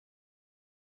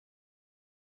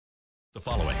The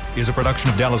following is a production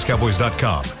of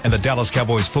DallasCowboys.com and the Dallas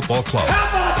Cowboys Football Club. How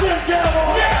about them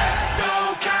Cowboys? Yeah!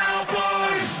 Go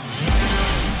Cowboys!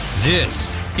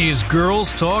 This is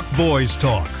Girls Talk, Boys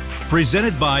Talk,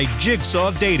 presented by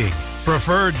Jigsaw Dating,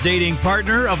 preferred dating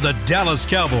partner of the Dallas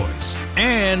Cowboys,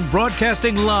 and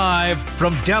broadcasting live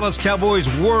from Dallas Cowboys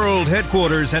World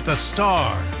Headquarters at the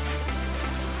Star.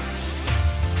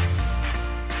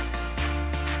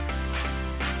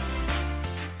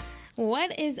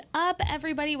 What is up,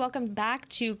 everybody? Welcome back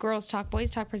to Girls Talk, Boys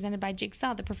Talk, presented by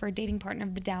Jigsaw, the preferred dating partner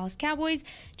of the Dallas Cowboys.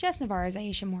 Jess Navarez,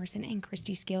 Aisha Morrison, and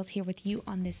Christy Scales here with you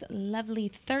on this lovely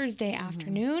Thursday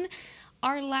afternoon.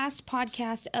 Our last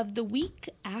podcast of the week.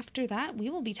 After that, we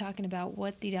will be talking about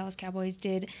what the Dallas Cowboys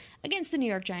did against the New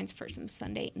York Giants for some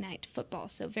Sunday night football.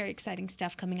 So very exciting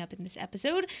stuff coming up in this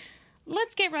episode.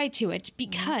 Let's get right to it,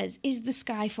 because is the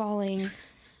sky falling?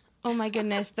 Oh my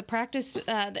goodness,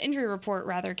 the injury report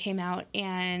rather came out,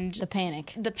 and the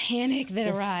panic that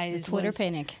arose. The Twitter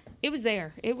panic. It was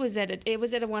there. It was at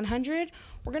a 100.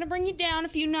 We're gonna bring you down a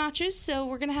few notches, so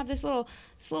we're gonna have this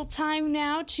little time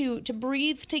now to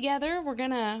breathe together. We're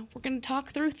gonna talk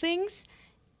through things,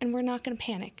 and we're not gonna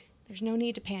panic. There's no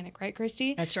need to panic, right,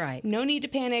 Christy? That's right. No need to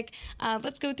panic.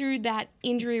 Let's go through that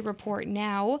injury report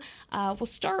now. We'll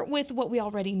start with what we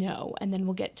already know, and then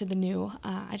we'll get to the new.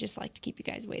 I just like to keep you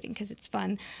guys waiting because it's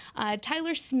fun.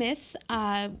 Tyler Smith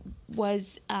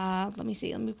was, let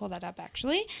me pull that up,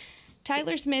 actually.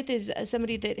 Tyler Smith is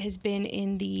somebody that has been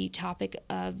in the topic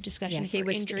of discussion for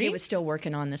injury. He was still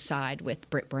working on the side with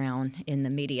Britt Brown in the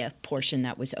media portion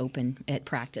that was open at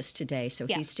practice today, so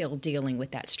he's still dealing with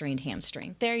that strained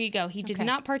hamstring. There you go. He did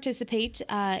not participate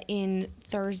in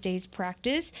Thursday's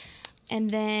practice. And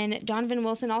then Donovan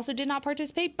Wilson also did not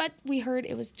participate, but we heard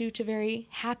it was due to very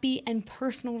happy and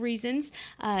personal reasons,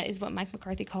 is what Mike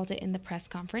McCarthy called it in the press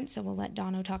conference. So we'll let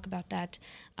Dono talk about that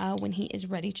when he is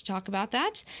ready to talk about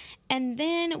that. And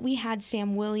then we had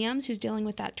Sam Williams, who's dealing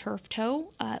with that turf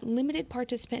toe, limited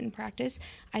participant in practice.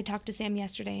 I talked to Sam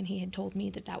yesterday, and he had told me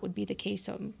that would be the case.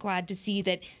 So I'm glad to see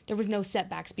that there was no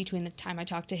setbacks between the time I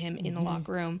talked to him in the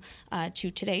locker room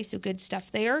to today. So good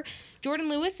stuff there. Jordan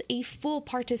Lewis, a full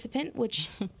participant, which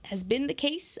has been the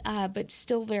case, but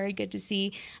still very good to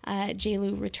see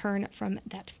J-Lu return from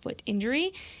that foot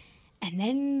injury. And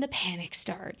then the panic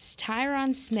starts.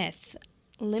 Tyron Smith,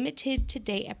 limited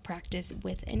today at practice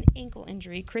with an ankle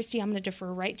injury. Christy, I'm going to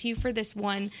defer right to you for this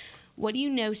one. What do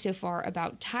you know so far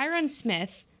about Tyron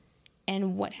Smith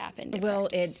and what happened? Well,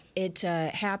 it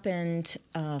happened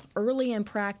early in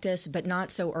practice, but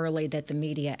not so early that the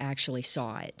media actually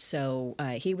saw it. So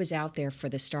he was out there for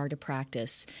the start of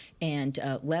practice and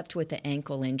left with the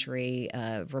ankle injury.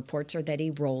 Reports are that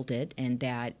he rolled it and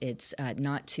that it's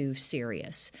not too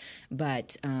serious.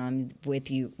 But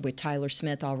with Tyler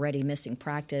Smith already missing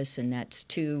practice, and that's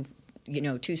two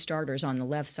starters on the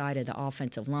left side of the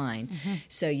offensive line.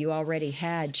 So you already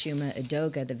had Chuma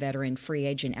Edoga, the veteran free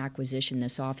agent acquisition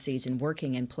this offseason,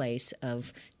 working in place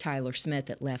of Tyler Smith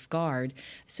at left guard.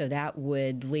 So that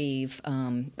would leave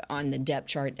on the depth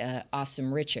chart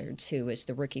Asim Richards, who is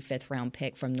the rookie fifth-round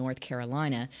pick from North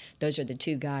Carolina. Those are the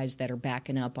two guys that are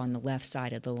backing up on the left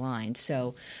side of the line.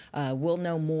 So we'll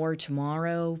know more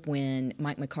tomorrow when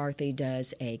Mike McCarthy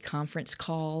does a conference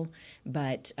call,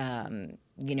 but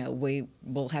we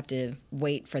will have to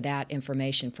wait for that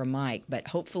information from Mike. But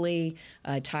hopefully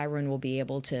Tyron will be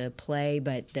able to play.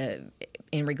 But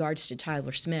in regards to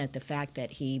Tyler Smith, the fact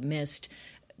that he missed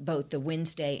both the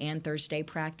Wednesday and Thursday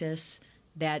practice,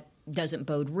 that doesn't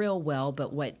bode real well.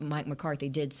 But what Mike McCarthy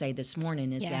did say this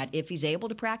morning is that if he's able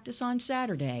to practice on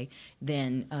Saturday,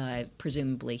 then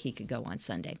presumably he could go on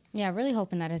Sunday. Yeah, really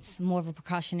hoping that it's more of a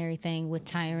precautionary thing with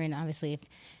Tyron. Obviously,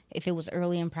 if it was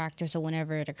early in practice or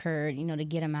whenever it occurred, to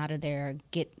get him out of there,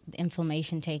 get the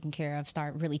inflammation taken care of,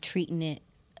 start really treating it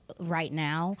right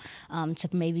now to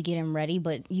maybe get him ready.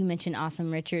 But you mentioned Asim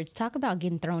Richards. Talk about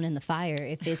getting thrown in the fire.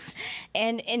 If it's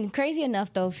and crazy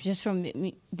enough though, just from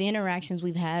the interactions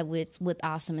we've had with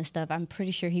Asim and stuff, I'm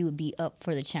pretty sure he would be up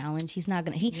for the challenge. He's not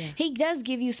gonna. He does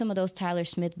give you some of those Tyler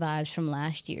Smith vibes from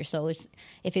last year. So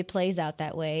if it plays out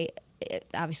that way,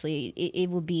 obviously it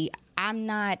will be. I'm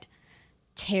not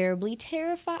terribly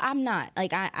terrified. I'm not.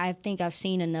 I think I've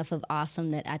seen enough of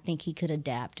Asim that I think he could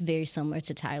adapt very similar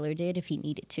to Tyler did if he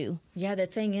needed to. Yeah, the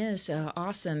thing is,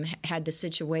 Asim had the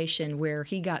situation where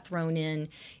he got thrown in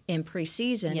in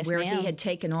preseason, Yes, where ma'am. he had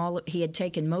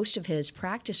taken most of his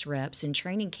practice reps in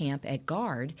training camp at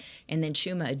guard, and then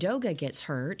Chuma Edoga gets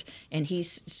hurt, and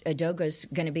Edoga's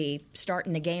going to be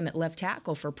starting the game at left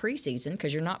tackle for preseason,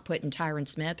 because you're not putting Tyron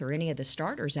Smith or any of the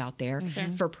starters out there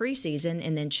for preseason,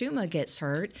 and then Chuma gets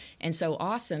hurt, and so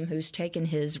Awesome, who's taken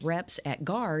his reps at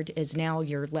guard, is now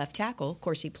your left tackle. Of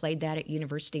course, he played that at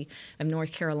University of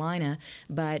North Carolina,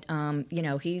 but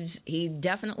he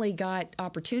definitely got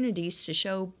opportunities to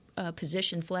show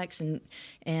position flex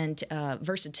and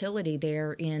versatility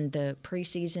there in the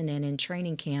preseason and in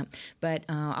training camp. But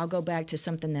I'll go back to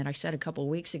something that I said a couple of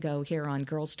weeks ago here on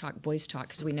Girls Talk, Boys Talk,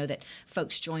 because we know that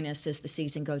folks join us as the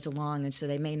season goes along, and so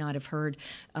they may not have heard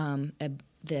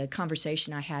the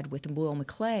conversation I had with Will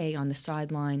McClay on the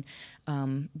sideline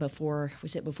before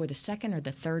the second or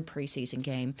the third preseason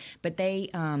game. But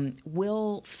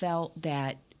Will felt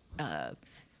that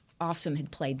Awesome had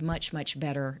played much, much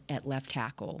better at left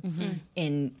tackle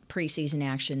in preseason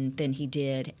action than he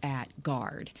did at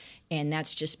guard. And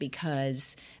that's just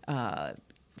because,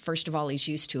 first of all, he's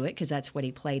used to it because that's what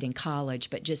he played in college,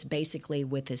 but just basically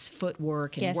with his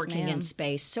footwork and working in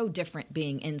space, so different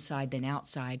being inside than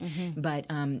outside. But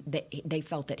they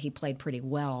felt that he played pretty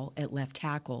well at left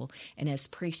tackle. And as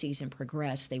preseason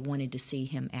progressed, they wanted to see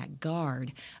him at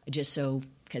guard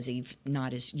because he's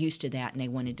not as used to that, and they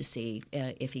wanted to see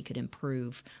if he could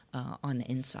improve on the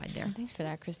inside there. Thanks for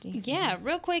that, Christy. Yeah,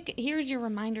 real quick, here's your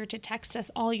reminder to text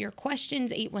us all your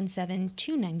questions,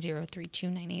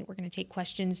 817-290-3298. We're going to take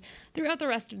questions throughout the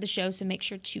rest of the show, so make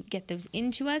sure to get those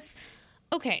into us.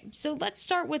 Okay, so let's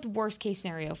start with worst case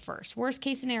scenario first. Worst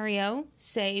case scenario,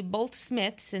 say both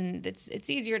Smiths, and it's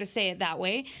easier to say it that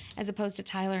way as opposed to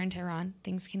Tyler and Tyron.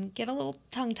 Things can get a little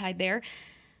tongue-tied there.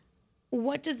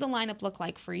 What does the lineup look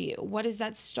like for you? What is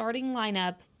that starting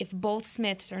lineup if both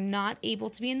Smiths are not able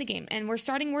to be in the game? And we're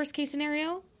starting worst case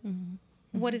scenario.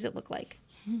 What does it look like?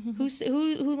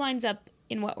 Who lines up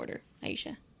in what order,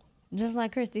 Aisha? Just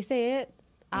like Christy said,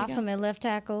 Awesome at left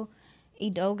tackle,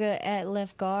 Edoga at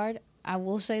left guard. I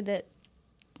will say that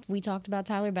we talked about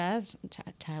Tyler Bass.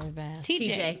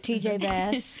 TJ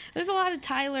Bass. There's a lot of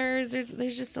Tylers.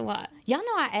 There's just a lot. Y'all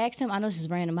know I asked him, I know this is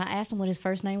random, I asked him what his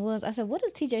first name was. I said, what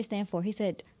does TJ stand for? He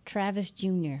said, Travis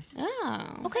Jr. Oh.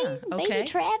 Okay, baby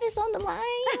Travis on the line,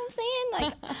 you know what I'm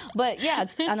saying? But yeah,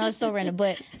 I know it's so random,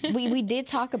 but we did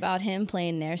talk about him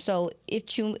playing there. So if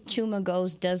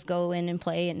Chuma does go in and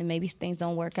play and maybe things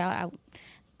don't work out,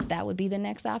 that would be the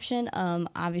next option.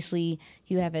 Obviously,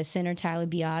 you have as center Tyler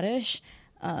Biotish,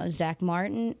 Zach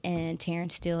Martin, and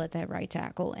Terrence Steele at that right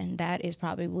tackle, and that is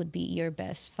probably would be your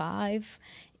best five.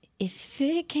 If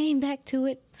it came back to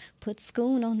it, put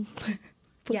Schoon on.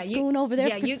 Schoon over there.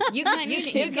 Yeah, you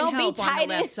can help on the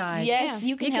left side. Yes,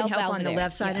 you can help on the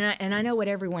left side. Yeah. And I know what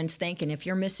everyone's thinking. If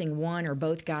you're missing one or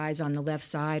both guys on the left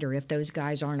side, or if those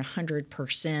guys aren't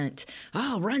 100%,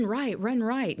 run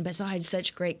right. And besides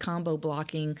such great combo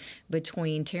blocking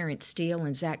between Terrence Steele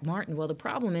and Zach Martin, well, the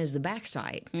problem is the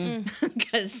backside.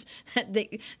 Because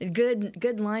the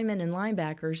good linemen and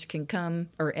linebackers can come,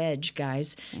 or edge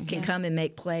guys, can come and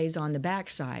make plays on the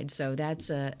backside. So that's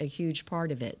a huge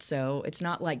part of it. So it's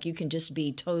not like you can just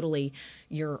be totally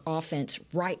your offense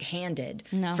right-handed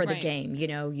for the game. You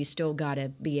know, you still got to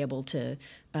be able to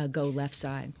go left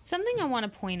side. Something I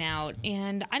want to point out,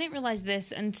 and I didn't realize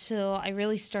this until I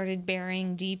really started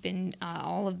bearing deep in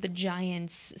all of the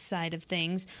Giants side of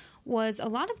things, was a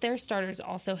lot of their starters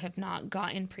also have not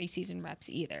gotten preseason reps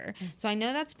either. So I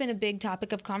know that's been a big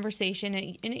topic of conversation,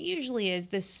 and it usually is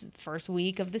this first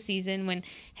week of the season when,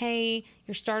 hey,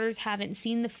 your starters haven't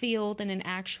seen the field in an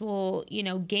actual,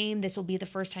 game. This will be the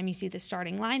first time you see the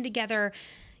starting line together.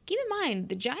 Keep in mind,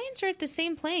 the Giants are at the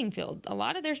same playing field. A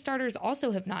lot of their starters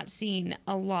also have not seen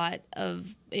a lot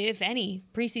of, if any,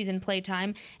 preseason play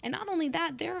time. And not only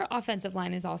that, their offensive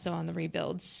line is also on the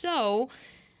rebuild. So,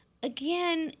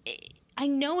 again, I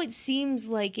know it seems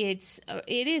like it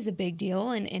is a big deal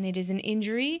and it is an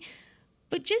injury,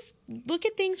 but just look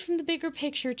at things from the bigger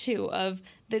picture, too, of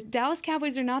the Dallas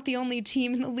Cowboys are not the only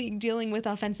team in the league dealing with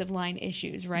offensive line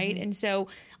issues, right? And so,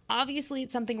 obviously,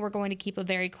 it's something we're going to keep a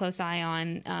very close eye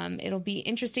on. It'll be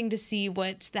interesting to see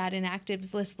what that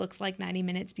inactives list looks like 90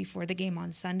 minutes before the game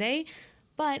on Sunday.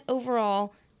 But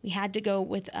overall, we had to go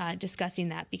with discussing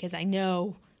that because I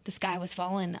know the sky was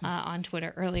falling on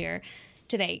Twitter earlier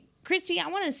today. Christy, I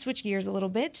want to switch gears a little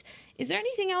bit. Is there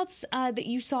anything else that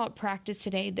you saw at practice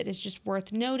today that is just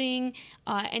worth noting?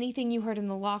 Anything you heard in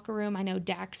the locker room? I know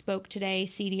Dak spoke today.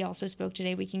 CD also spoke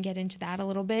today. We can get into that a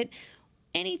little bit.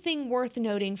 anything worth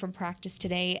noting from practice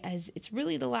today, as it's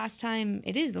really the last time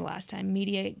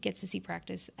media gets to see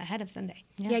practice ahead of Sunday.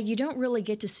 Yeah, you don't really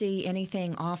get to see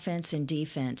anything offense and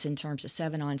defense in terms of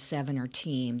 7-on-7 or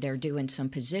team. They're doing some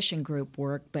position group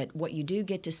work, but what you do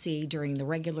get to see during the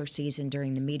regular season,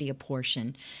 during the media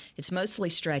portion, it's mostly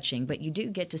stretching, but you do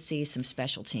get to see some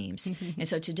special teams. And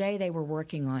so today they were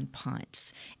working on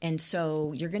punts. And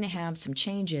so you're going to have some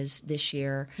changes this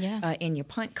year in your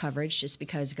punt coverage, just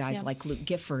because guys like Luke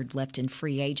Gifford left in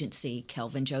free agency.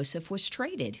 Kelvin Joseph was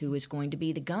traded, who is going to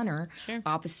be the gunner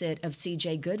opposite of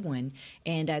C.J. Goodwin.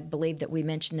 And I believe that we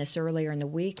mentioned this earlier in the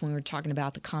week when we were talking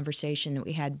about the conversation that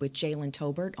we had with Jalen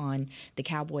Tolbert on the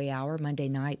Cowboy Hour Monday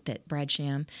night that Brad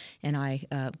Sham and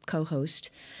I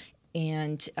co-host.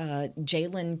 And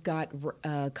Jalen got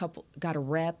a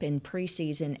rep in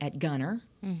preseason at gunner.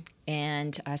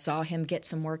 And I saw him get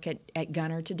some work at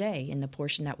gunner today in the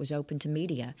portion that was open to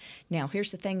media. Now,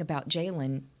 here's the thing about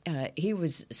Jalen. He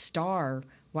was a star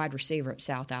wide receiver at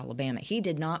South Alabama. He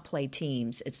did not play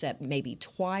teams except maybe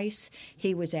twice.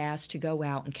 He was asked to go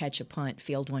out and catch a punt,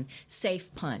 field one,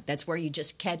 safe punt. That's where you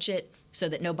just catch it so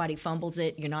that nobody fumbles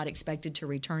it. You're not expected to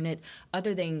return it.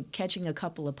 Other than catching a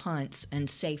couple of punts and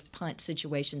safe punt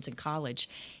situations in college,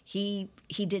 he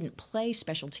didn't play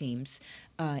special teams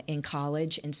in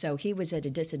college, and so he was at a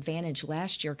disadvantage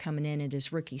last year coming in at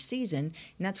his rookie season,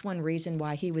 and that's one reason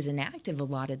why he was inactive a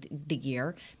lot of the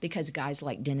year, because guys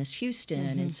like Dennis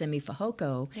Houston and Semi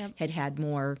Fehoko had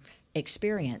more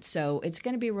experience. So it's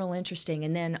going to be real interesting.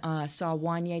 And then saw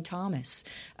Wanye Thomas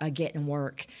getting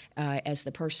work as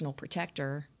the personal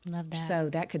protector. Love that. So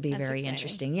that could be That's very exciting.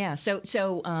 interesting. Yeah.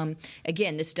 So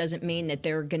again, this doesn't mean that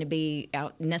they're going to be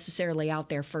necessarily out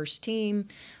there first team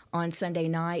on Sunday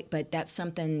night, but that's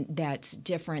something that's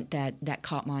different that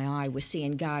caught my eye, was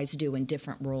seeing guys doing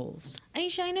different roles.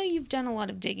 Aisha, I know you've done a lot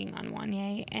of digging on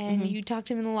Wanye, and you talked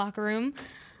to him in the locker room.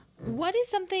 What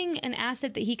is an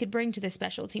asset that he could bring to the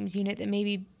special teams unit that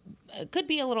maybe could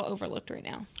be a little overlooked right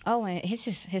now? Oh, and it's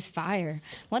just his fire.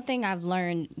 One thing I've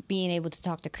learned being able to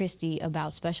talk to Christy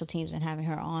about special teams and having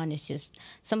her on is just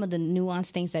some of the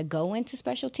nuanced things that go into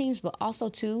special teams, but also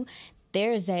too,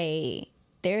 there's an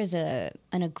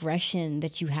aggression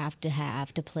that you have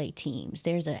to play teams.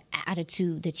 There's an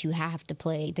attitude that you have to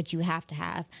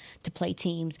have to play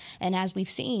teams. And as we've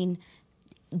seen,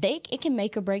 it can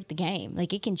make or break the game.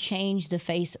 Like, it can change the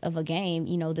face of a game,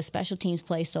 the special teams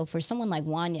play. So for someone like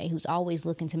Wanye, who's always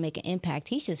looking to make an impact,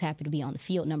 he's just happy to be on the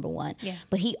field, number one. Yeah.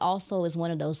 But he also is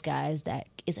one of those guys that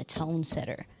is a tone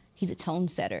setter. He's a tone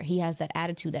setter. He has that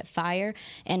attitude, that fire,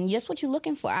 and just what you're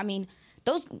looking for. I mean,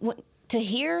 to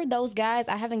hear those guys,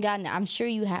 I haven't gotten, I'm sure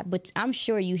you have, but I'm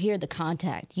sure you hear the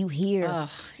contact. You hear.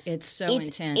 It's so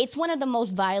intense. It's one of the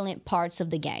most violent parts of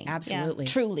the game. Absolutely.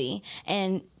 Yeah. Truly.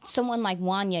 And someone like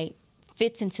Wanye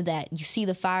fits into that. You see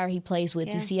the fire he plays with.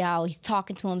 Yeah. You see how he's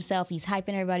talking to himself. He's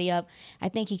hyping everybody up. I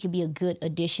think he could be a good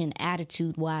addition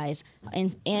attitude-wise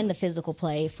and the physical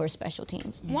play for special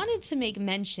teams. Wanted to make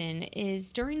mention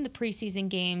is during the preseason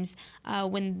games,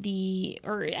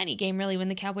 any game really, when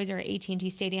the Cowboys are at AT&T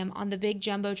Stadium, on the big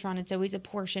Jumbotron, it's always a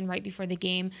portion right before the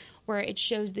game where it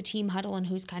shows the team huddle and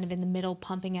who's kind of in the middle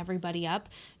pumping everybody up.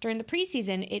 During the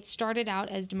preseason, it started out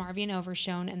as DeMarvion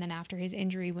Overshone, and then after his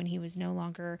injury when he was no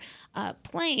longer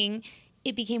playing,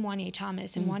 it became Wanye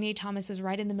Thomas, and Wanye Thomas was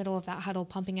right in the middle of that huddle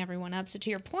pumping everyone up. So to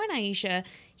your point, Aisha,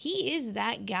 he is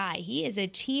that guy. He is a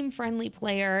team-friendly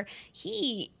player.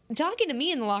 Talking to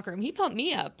me in the locker room, he pumped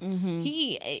me up.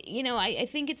 I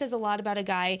think it says a lot about a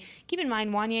guy. Keep in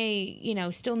mind,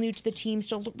 Wanye, still new to the team,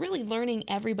 still really learning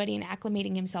everybody and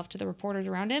acclimating himself to the reporters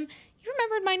around him. You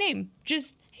remembered my name.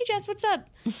 Just, hey, Jess, what's up?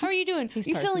 How are you doing?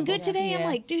 You feeling good today? Yeah. I'm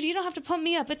like, dude, you don't have to pump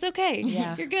me up. It's okay.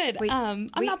 Yeah. You're good. I'm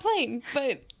not playing,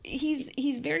 but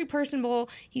he's very personable.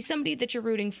 He's somebody that you're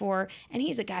rooting for, and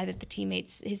he's a guy that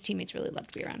his teammates really love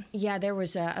to be around. Yeah, there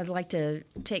was I'd like to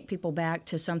take people back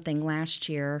to something last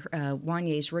year,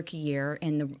 Wanye's rookie year,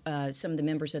 and some of the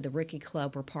members of the rookie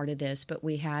club were part of this, but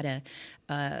we had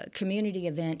a community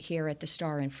event here at the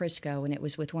Star in Frisco, and it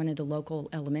was with one of the local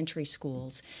elementary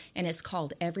schools, and it's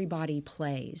called Everybody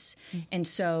Plays. And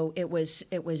so it was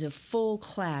a full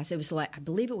class. It was like, I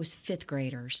believe it was fifth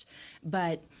graders,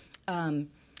 but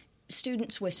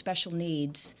students with special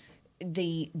needs,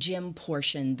 the gym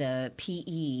portion, the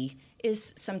PE,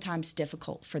 is sometimes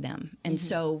difficult for them. And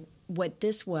so what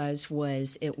this was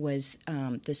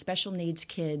the special needs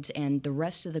kids and the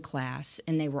rest of the class,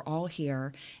 and they were all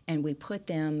here, and we put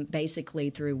them basically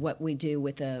through what we do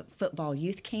with the football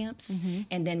youth camps.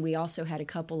 And then we also had a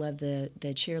couple of the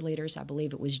cheerleaders. I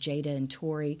believe it was Jada and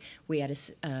Tori. We had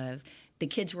the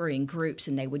kids were in groups,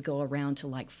 and they would go around to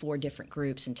like 4 different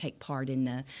groups and take part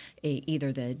in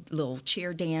either the little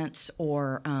cheer dance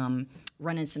or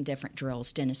running some different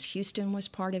drills. Dennis Houston was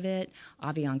part of it.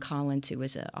 Avion Collins, who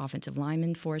was an offensive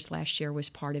lineman for us last year, was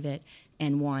part of it,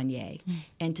 and Wanye.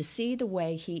 And to see the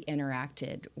way he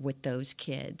interacted with those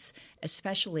kids,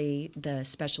 especially the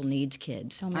special needs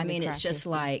kids, I mean, it's just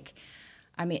like,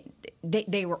 I mean,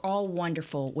 they were all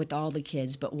wonderful with all the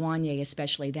kids, but Wanye,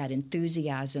 especially, that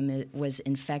enthusiasm was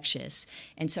infectious.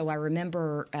 And so I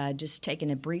remember just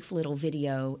taking a brief little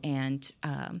video and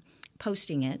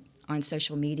posting it on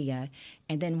social media,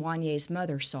 and then Wanye's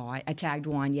mother saw it. I tagged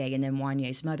Wanye, and then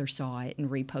Wanye's mother saw it and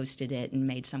reposted it and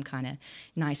made some kind of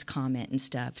nice comment and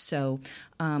stuff. So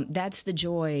that's the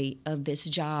joy of this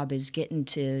job, is getting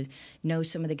to know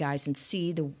some of the guys and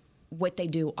see what they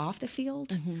do off the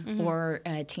field or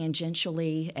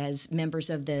tangentially as members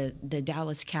of the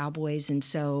Dallas Cowboys. And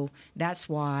so that's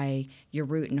why you're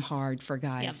rooting hard for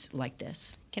guys like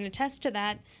this. Can attest to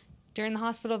that. During the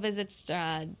hospital visits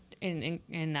in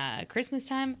Christmas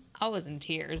time, I was in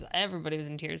tears. Everybody was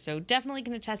in tears. So definitely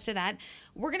can attest to that.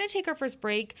 We're going to take our first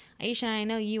break. Aisha, I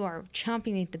know you are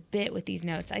chomping at the bit with these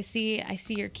notes. I see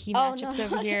your key matchups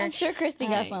over here. I'm sure Christy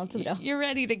got some too, though. You're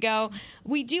ready to go.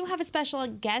 We do have a special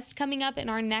guest coming up in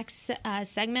our next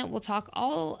segment. We'll talk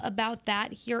all about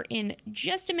that here in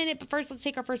just a minute. But first, let's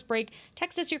take our first break.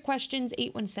 Text us your questions,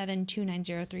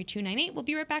 817-290-3298. We'll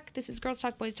be right back. This is Girls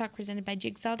Talk, Boys Talk, presented by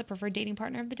Jigsaw, the preferred dating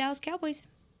partner of the Dallas Cowboys.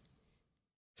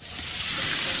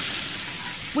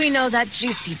 We know that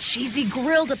juicy, cheesy,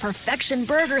 grilled-to-perfection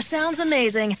burger sounds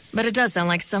amazing, but it does sound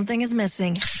like something is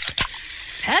missing.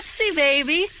 Pepsi,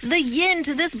 baby! The yin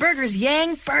to this burger's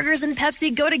yang. Burgers and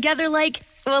Pepsi go together like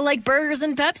burgers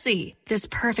and Pepsi. This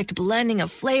perfect blending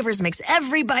of flavors makes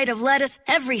every bite of lettuce,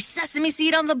 every sesame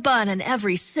seed on the bun, and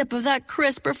every sip of that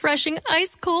crisp, refreshing,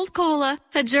 ice-cold cola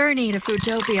a journey to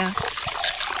Foodtopia.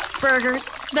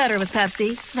 Burgers, better with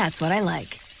Pepsi. That's what I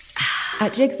like.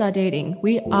 At Jigsaw Dating,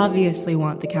 we obviously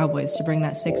want the Cowboys to bring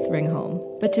that 6th ring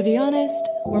home. But to be honest,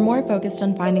 we're more focused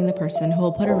on finding the person who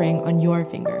will put a ring on your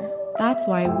finger. That's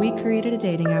why we created a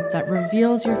dating app that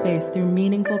reveals your face through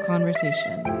meaningful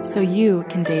conversation, so you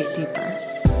can date deeper.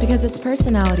 Because it's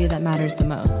personality that matters the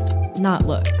most, not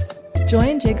looks.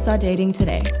 Join Jigsaw Dating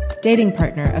today, dating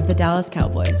partner of the Dallas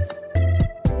Cowboys.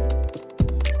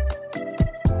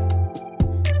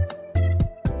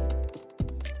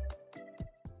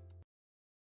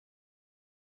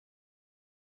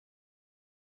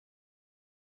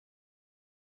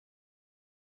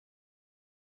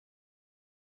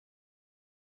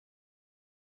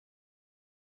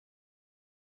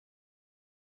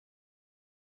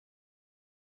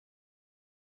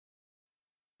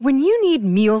 When you need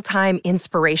mealtime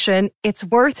inspiration, it's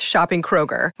worth shopping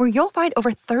Kroger, where you'll find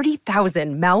over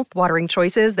 30,000 mouth-watering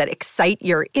choices that excite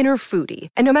your inner foodie.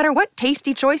 And no matter what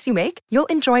tasty choice you make, you'll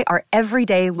enjoy our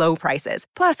everyday low prices,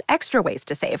 plus extra ways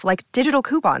to save, like digital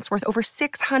coupons worth over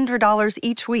 $600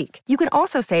 each week. You can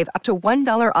also save up to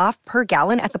 $1 off per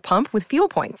gallon at the pump with fuel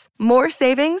points. More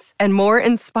savings and more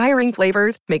inspiring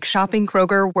flavors make shopping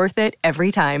Kroger worth it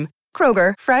every time.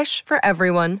 Kroger, fresh for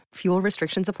everyone. Fuel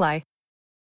restrictions apply.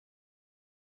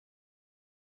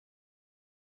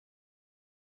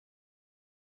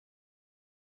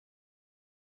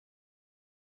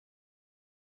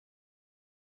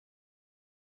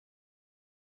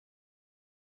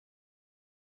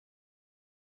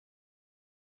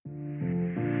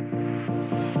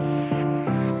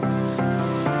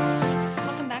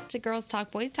 To Girls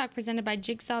Talk, Boys Talk, presented by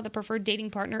Jigsaw, the preferred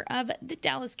dating partner of the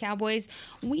Dallas Cowboys.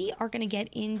 We are going to get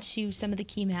into some of the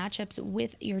key matchups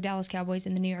with your Dallas Cowboys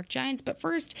and the New York Giants. But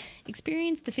first,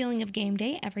 experience the feeling of game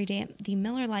day every day at the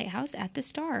Miller Lite House at the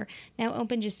Star. Now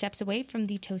open just steps away from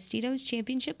the Tostitos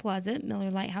Championship Plaza,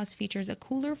 Miller Lite House features a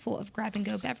cooler full of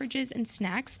grab-and-go beverages and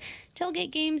snacks,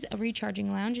 tailgate games, a recharging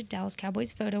lounge, a Dallas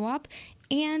Cowboys photo op,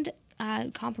 and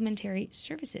complimentary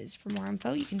services. For more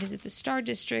info, you can visit the Star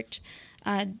District,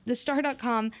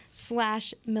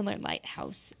 thestar.com/Miller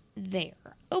Lighthouse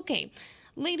there. Okay,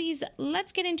 ladies,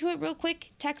 let's get into it real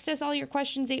quick. Text us all your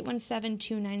questions,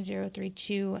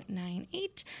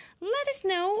 817-290-3298. Let us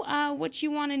know what you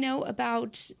want to know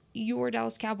about your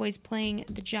Dallas Cowboys playing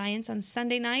the Giants on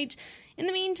Sunday night. In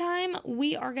the meantime,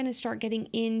 we are going to start getting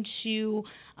into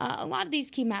a lot of these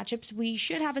key matchups. We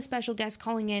should have a special guest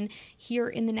calling in here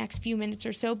in the next few minutes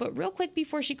or so. But real quick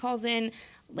before she calls in,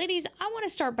 ladies, I want to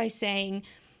start by saying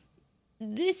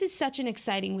this is such an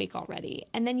exciting week already.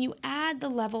 And then you add the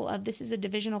level of this is a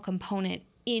divisional component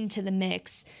into the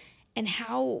mix and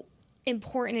how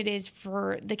important it is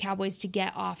for the Cowboys to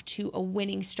get off to a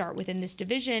winning start within this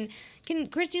division.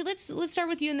 Christy, let's start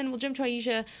with you, and then we'll jump to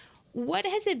Aisha. What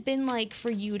has it been like for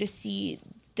you to see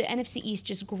the NFC East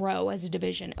just grow as a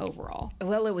division overall?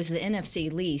 Well, it was the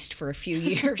NFC least for a few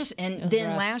years. And then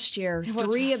rough. last year,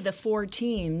 3 of the 4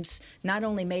 teams not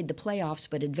only made the playoffs,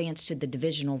 but advanced to the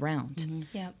divisional round. Mm-hmm.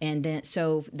 Yep. And then,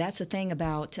 so that's the thing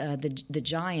about the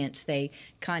Giants. They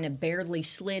kind of barely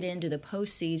slid into the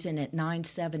postseason at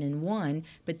 9-7-1,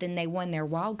 but then they won their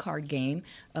wild card game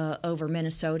over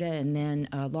Minnesota and then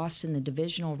lost in the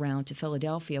divisional round to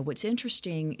Philadelphia. What's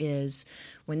interesting is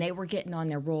when they were getting on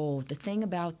their roll, the thing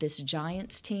about this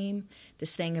Giants team,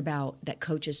 this thing about that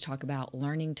coaches talk about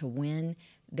learning to win,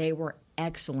 they were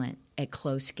excellent at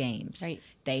close games. Right.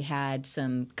 They had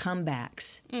some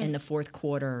comebacks in the fourth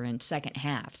quarter and second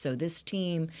half. So this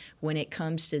team, when it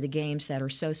comes to the games that are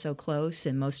so close,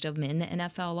 and most of them in the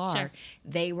NFL are, Sure.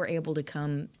 they were able to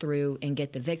come through and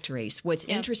get the victories. What's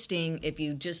interesting, if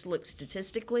you just look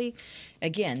statistically,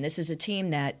 again, this is a team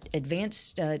that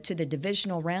advanced to the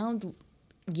divisional round,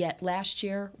 yet last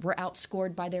year were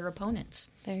outscored by their opponents.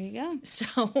 There you go.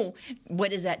 So what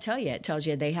does that tell you? It tells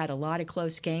you they had a lot of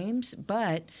close games,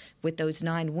 but with those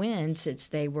 9 wins,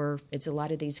 it's a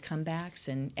lot of these comebacks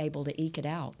and able to eke it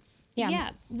out.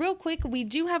 Yeah. Real quick, we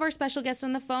do have our special guest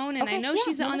on the phone, and I know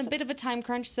she's on a bit of a time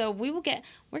crunch, so we're gonna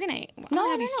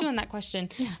have you stew on that question.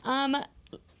 Yeah.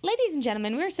 Ladies and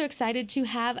gentlemen, we're so excited to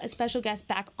have a special guest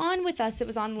back on with us that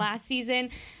was on last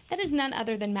season. That is none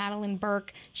other than Madeline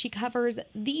Burke. She covers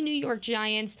the New York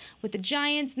Giants with the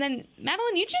Giants. And then,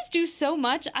 Madeline, you just do so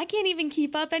much. I can't even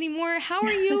keep up anymore. How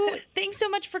are you? Thanks so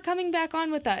much for coming back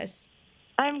on with us.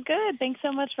 I'm good. Thanks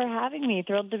so much for having me.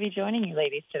 Thrilled to be joining you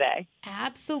ladies today.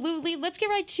 Absolutely. Let's get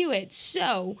right to it.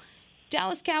 So,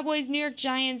 Dallas Cowboys, New York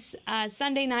Giants,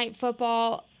 Sunday Night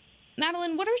Football.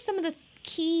 Madeline, what are some of the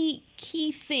key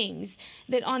things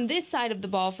that on this side of the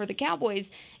ball for the Cowboys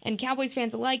and Cowboys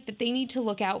fans alike that they need to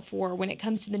look out for when it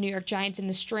comes to the New York Giants and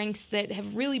the strengths that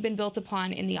have really been built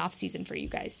upon in the offseason for you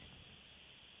guys?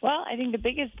 Well, I think the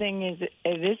biggest thing is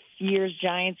this year's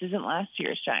Giants isn't last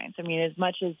year's Giants. I mean, as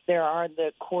much as there are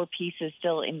the core pieces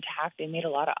still intact, they made a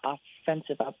lot of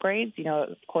offensive upgrades. You know,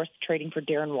 of course, trading for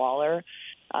Darren Waller,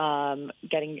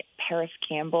 getting Paris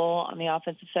Campbell on the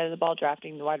offensive side of the ball,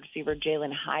 drafting the wide receiver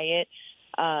Jalen Hyatt.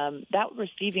 That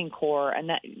receiving core and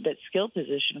that skill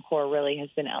position core really has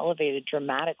been elevated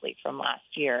dramatically from last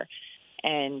year.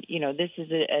 And, you know, this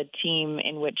is a team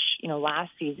in which, you know,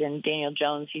 last season, Daniel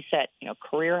Jones, he set, you know,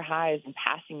 career highs in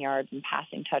passing yards and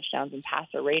passing touchdowns and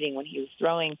passer rating when he was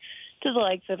throwing to the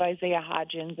likes of Isaiah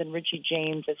Hodgins and Richie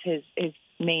James as his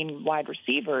main wide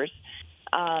receivers.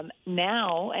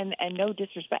 Now, and no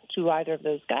disrespect to either of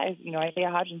those guys, you know,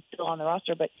 Isaiah Hodgins still on the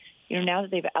roster, but, you know, now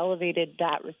that they've elevated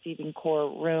that receiving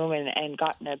core room and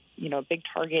gotten a big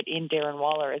target in Darren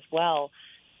Waller as well,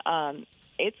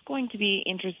 it's going to be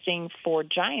interesting for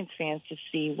Giants fans to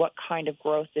see what kind of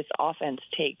growth this offense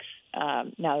takes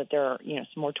now that there are, you know,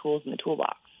 some more tools in the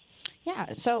toolbox.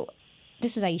 Yeah, so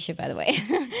this is Aisha, by the way.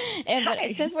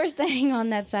 But since we're staying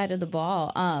on that side of the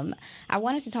ball, I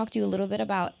wanted to talk to you a little bit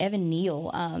about Evan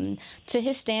Neal. To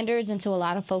his standards and to a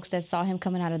lot of folks that saw him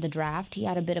coming out of the draft, he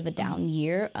had a bit of a down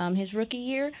year, his rookie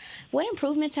year. What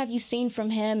improvements have you seen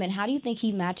from him, and how do you think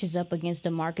he matches up against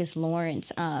DeMarcus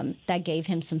Lawrence that gave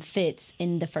him some fits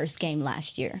in the first game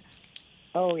last year?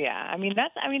 Oh yeah, I mean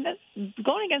that's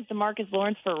going against DeMarcus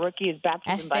Lawrence for a rookie is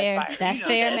baptism by fire. That's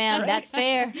fair, ma'am. Right? That's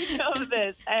fair. You know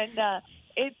this, and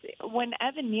it's when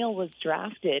Evan Neal was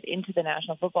drafted into the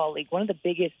National Football League. One of the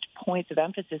biggest points of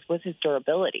emphasis was his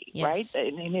durability. Yes. Right,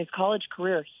 in his college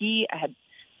career, he had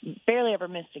barely ever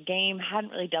missed a game,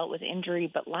 hadn't really dealt with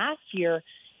injury, but last year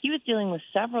he was dealing with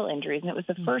several injuries, and it was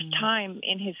the first time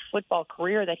in his football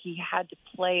career that he had to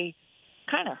play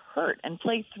kind of hurt and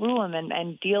play through them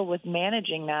and deal with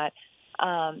managing that.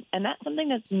 And that's something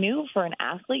that's new for an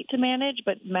athlete to manage,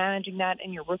 but managing that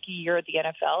in your rookie year at the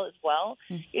NFL as well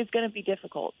is going to be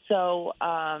difficult. So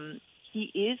he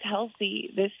is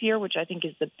healthy this year, which I think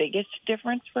is the biggest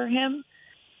difference for him.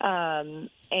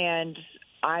 And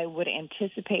I would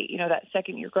anticipate, you know, that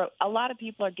second year growth. A lot of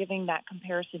people are giving that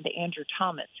comparison to Andrew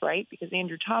Thomas, right? Because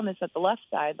Andrew Thomas at the left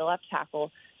side, the left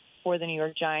tackle, for the New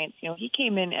York Giants, you know, he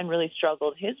came in and really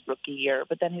struggled his rookie year,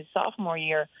 but then his sophomore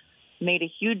year made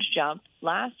a huge jump.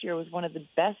 Last year was one of the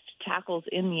best tackles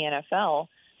in the NFL.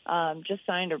 Just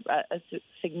signed a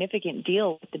significant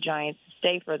deal with the Giants to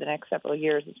stay for the next several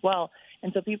years as well.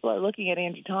 And so people are looking at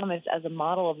Andrew Thomas as a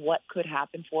model of what could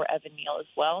happen for Evan Neal as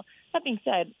well. That being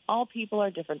said, all people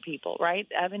are different people, right?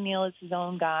 Evan Neal is his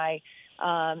own guy.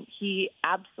 He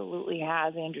absolutely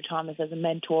has Andrew Thomas as a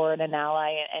mentor and an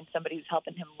ally and somebody who's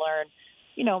helping him learn,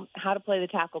 how to play the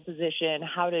tackle position,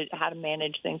 how to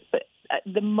manage things. But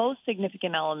the most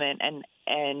significant element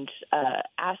and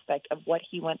aspect of what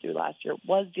he went through last year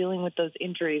was dealing with those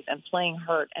injuries and playing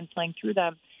hurt and playing through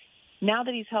them. Now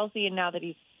that he's healthy and now that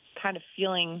he's kind of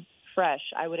feeling fresh,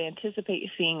 I would anticipate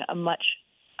seeing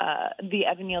the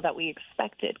Evan Neal that we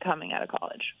expected coming out of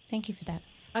college. Thank you for that.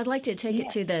 I'd like to take it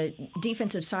to the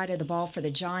defensive side of the ball for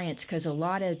the Giants because a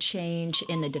lot of change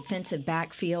in the defensive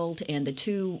backfield and the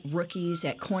two rookies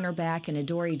at cornerback and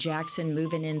Adoree Jackson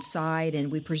moving inside,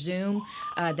 and we presume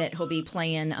that he'll be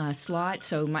playing slot,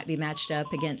 so might be matched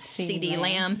up against CeeDee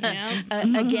Lamb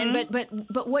again.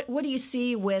 But what do you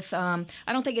see with? I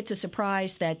don't think it's a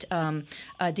surprise that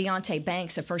Deonte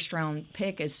Banks, a first-round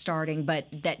pick, is starting, but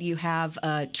that you have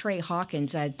Trey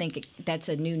Hawkins. I think that's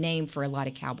a new name for a lot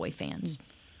of Cowboy fans.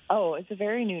 Oh, it's a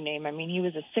very new name. I mean, he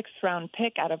was a sixth-round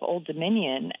pick out of Old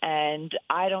Dominion, and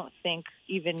I don't think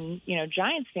even,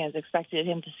 Giants fans expected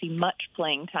him to see much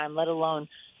playing time, let alone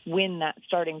win that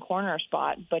starting corner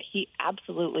spot, but he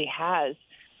absolutely has.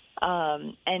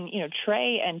 And,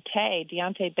 Trey and Tay,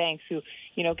 Deonte Banks, who,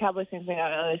 Cowboys fans may not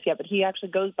know this yet, but he actually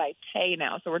goes by Tay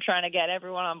now. So we're trying to get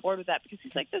everyone on board with that because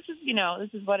he's like, this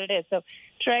is what it is. So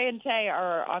Trey and Tay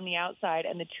are on the outside,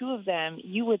 and the two of them,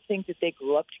 you would think that they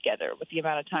grew up together with the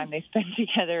amount of time they spend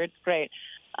together. It's great.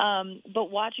 But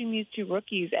watching these two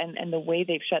rookies and the way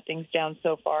they've shut things down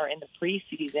so far in the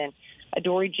preseason,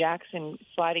 Adoree Jackson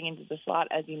sliding into the slot,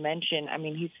 as you mentioned. I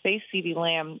mean, he's faced CeeDee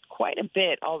Lamb quite a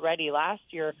bit already. Last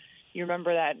year, you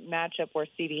remember that matchup where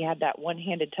CeeDee had that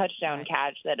one-handed touchdown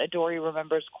catch that Adoree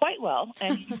remembers quite well.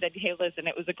 And he said, hey, listen,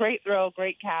 it was a great throw,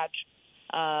 great catch.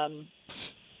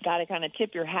 Got to kind of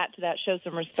tip your hat to that, show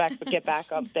some respect, but get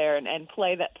back up there and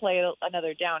play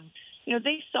another down.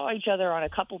 They saw each other on a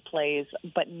couple plays,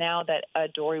 but now that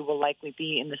Adoree will likely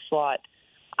be in the slot,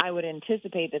 I would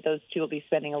anticipate that those two will be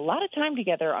spending a lot of time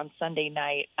together on Sunday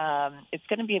night. It's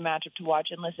going to be a matchup to watch.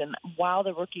 And listen, while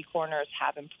the rookie corners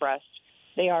have impressed,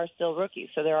 they are still rookies.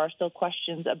 So there are still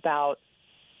questions about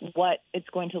what it's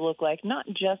going to look like, not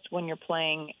just when you're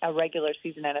playing a regular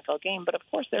season NFL game, but of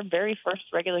course their very first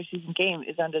regular season game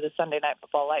is under the Sunday Night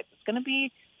Football lights. It's going to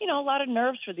be, a lot of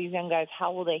nerves for these young guys.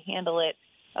 How will they handle it?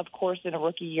 Of course, in a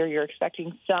rookie year, you're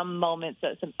expecting some moments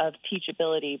of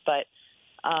teachability, but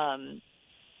I'm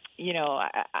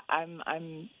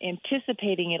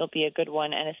anticipating it'll be a good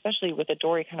one, and especially with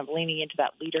Adoree kind of leaning into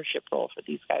that leadership role for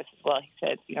these guys as well. He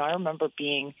said, I remember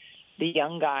being the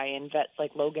young guy and vets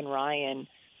like Logan Ryan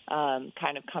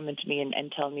kind of coming to me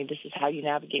and telling me this is how you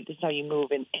navigate, this is how you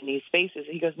move in these spaces.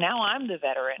 He goes, now I'm the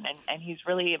veteran, and he's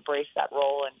really embraced that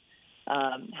role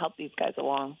and helped these guys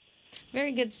along.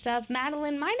 Very good stuff.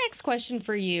 Madeline, my next question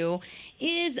for you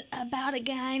is about a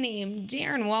guy named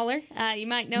Darren Waller. You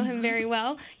might know him very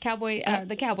well.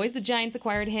 The Giants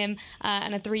acquired him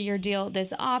on a 3-year deal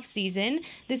this offseason.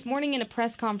 This morning in a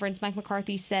press conference, Mike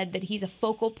McCarthy said that he's a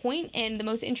focal point, and the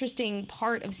most interesting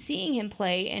part of seeing him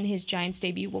play in his Giants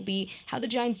debut will be how the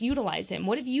Giants utilize him.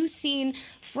 What have you seen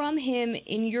from him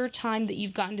in your time that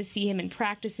you've gotten to see him in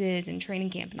practices and training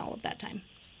camp and all of that time?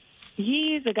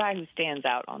 He's a guy who stands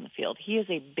out on the field. He is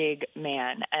a big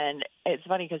man, and it's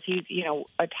funny because he's,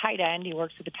 a tight end. He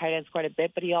works with the tight ends quite a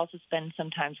bit, but he also spends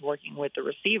some time working with the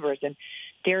receivers. And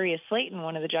Darius Slayton,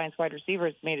 one of the Giants wide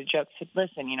receivers, made a joke, said,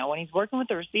 listen, when he's working with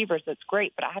the receivers, that's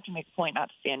great, but I have to make a point not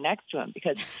to stand next to him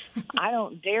because I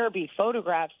don't dare be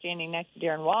photographed standing next to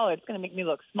Darren Waller. It's going to make me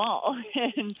look small.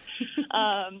 And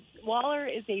Waller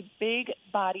is a big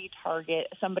body target,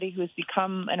 somebody who has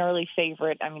become an early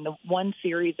favorite. I mean, the one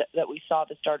series that we saw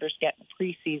the starters get in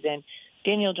the preseason,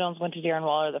 Daniel Jones went to Darren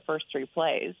Waller the first 3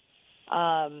 plays.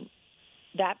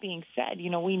 That being said,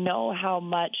 we know how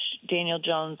much Daniel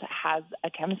Jones has a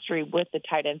chemistry with the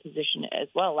tight end position as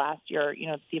well. Last year,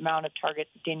 the amount of targets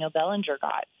Daniel Bellinger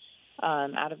got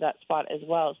out of that spot as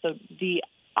well. So the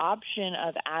option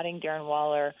of adding Darren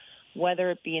Waller,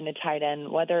 whether it be in the tight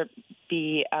end, whether it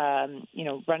be,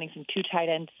 running some 2 tight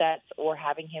end sets or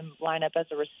having him line up as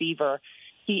a receiver,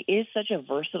 he is such a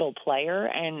versatile player,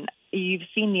 and you've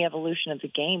seen the evolution of the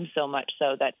game so much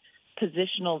so that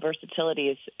positional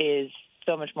versatility is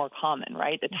so much more common,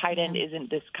 right? The tight end isn't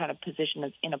this kind of position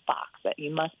that's in a box that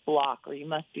you must block or you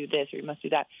must do this or you must do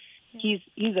that. Yeah.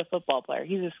 He's a football player.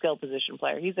 He's a skill position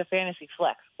player. He's a fantasy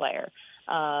flex player.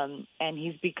 And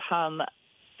he's become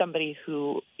somebody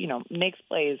who, makes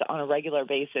plays on a regular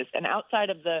basis. And outside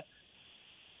of the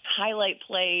highlight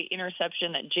play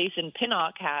interception that Jason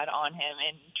Pinnock had on him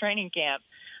in training camp,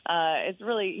 it's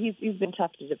really, he's been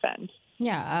tough to defend.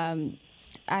 Yeah,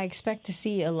 expect to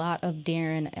see a lot of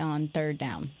Darren on third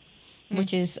down,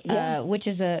 which is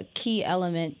a key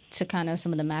element to kind of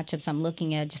some of the matchups I'm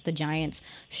looking at. Just the Giants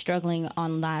struggling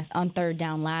on third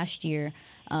down last year.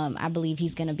 I believe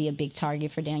he's going to be a big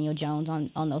target for Daniel Jones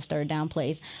on those third down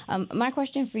plays. My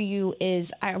question for you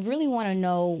is, I really want to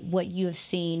know what you have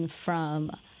seen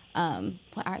from.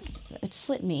 It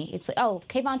slipped me.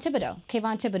 Kayvon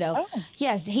Thibodeaux. Oh.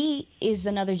 Yes, he is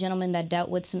another gentleman that dealt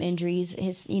with some injuries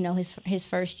his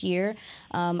first year.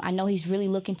 I know he's really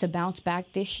looking to bounce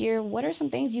back this year. What are some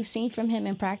things you've seen from him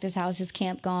in practice? How's his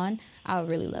camp gone? I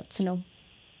would really love to know.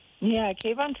 Yeah,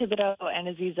 Kayvon Thibodeaux and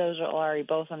Azeez Ojulari,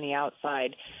 both on the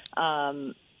outside,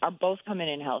 are both coming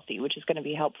in healthy, which is going to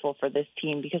be helpful for this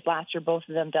team because last year both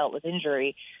of them dealt with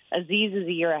injury. Azeez is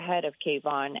a year ahead of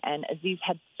Kayvon, and Azeez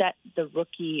had set the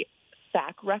rookie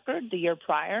sack record the year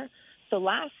prior. So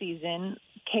last season,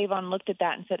 Kayvon looked at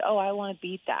that and said, I want to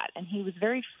beat that. And he was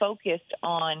very focused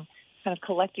on kind of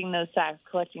collecting those sacks,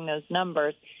 collecting those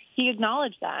numbers. He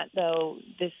acknowledged that, though,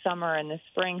 this summer and this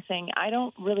spring, saying, I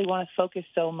don't really want to focus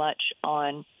so much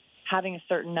on having a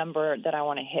certain number that I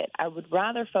want to hit. I would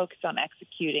rather focus on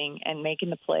executing and making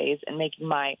the plays and making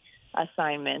my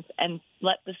assignments and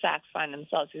let the sacks find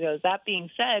themselves. He goes, that being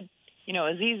said,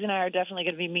 Azeez and I are definitely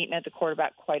going to be meeting at the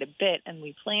quarterback quite a bit, and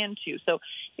we plan to. So,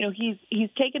 he's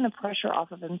taken the pressure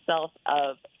off of himself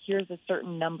of here's a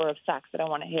certain number of sacks that I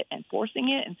want to hit and forcing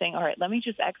it and saying, all right, let me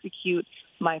just execute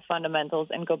my fundamentals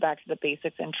and go back to the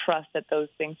basics and trust that those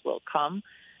things will come.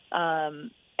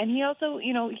 And he also,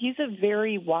 he's a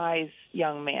very wise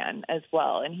young man as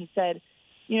well. And he said,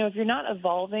 if you're not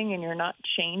evolving and you're not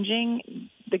changing,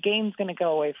 the game's going to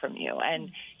go away from you. And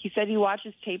he said he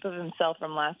watches tape of himself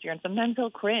from last year, and sometimes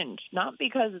he'll cringe, not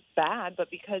because it's bad, but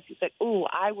because he's like,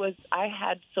 I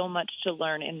had so much to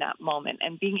learn in that moment.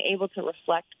 And being able to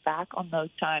reflect back on those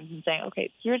times and saying,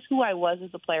 okay, here's who I was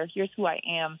as a player, here's who I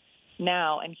am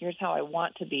now, and here's how I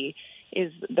want to be,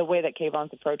 is the way that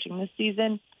Kayvon's approaching this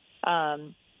season.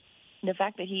 The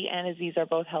fact that he and Azeez are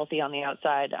both healthy on the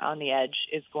outside, on the edge,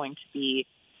 is going to be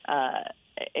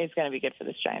good for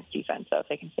this Giants defense, so if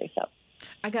they can stay so.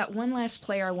 I got one last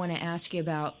player I want to ask you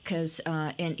about because,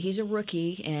 and he's a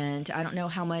rookie, and I don't know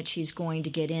how much he's going to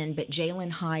get in, but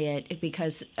Jalen Hyatt,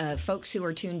 because folks who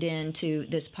are tuned in to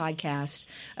this podcast,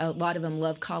 a lot of them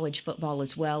love college football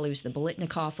as well. He was the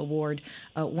Biletnikoff Award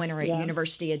winner at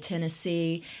University of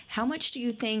Tennessee. How much do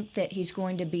you think that he's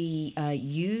going to be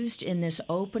used in this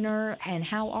opener, and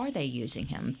how are they using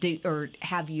him, or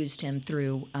have used him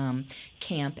through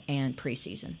camp and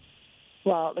preseason?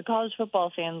 Well, the college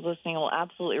football fans listening will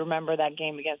absolutely remember that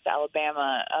game against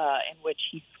Alabama in which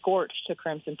he scorched a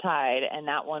Crimson Tide, and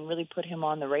that one really put him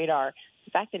on the radar.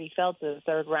 The fact that he fell to the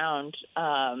third round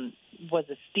was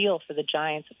a steal for the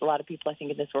Giants. A lot of people, I think,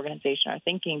 in this organization are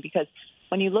thinking, because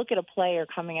when you look at a player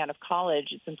coming out of college,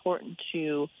 it's important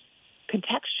to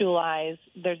contextualize.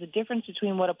 There's a difference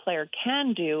between what a player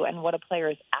can do and what a player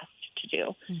is asked to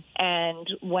do. And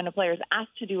when a player is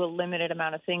asked to do a limited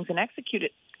amount of things and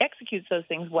executes those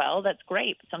things well, that's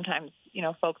great. But sometimes,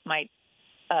 folks might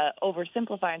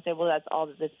oversimplify and say, well, that's all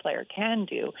that this player can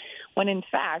do. When in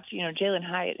fact, Jalen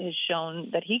Hyatt has shown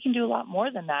that he can do a lot more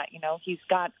than that. He's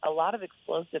got a lot of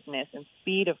explosiveness, and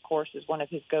speed, of course, is one of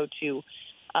his go-to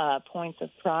points of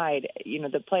pride.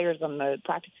 The players on the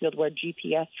practice field wear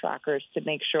GPS trackers to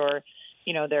make sure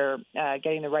they're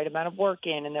getting the right amount of work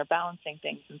in, and they're balancing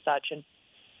things and such. And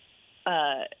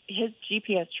his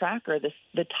GPS tracker,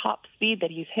 the top speed that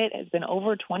he's hit has been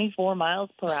over 24 miles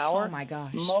per hour. Oh, my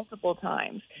gosh. Multiple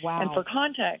times. Wow. And for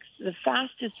context, the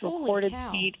fastest recorded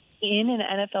speed in an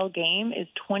NFL game is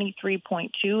 23.2,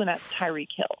 and that's Tyreek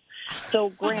Hill. So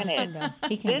granted,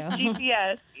 this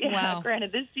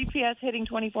GPS hitting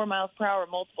 24 miles per hour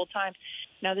multiple times.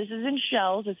 Now, this is in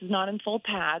shells. This is not in full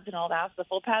pads and all that. The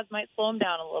full pads might slow him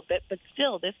down a little bit, but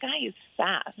still, this guy is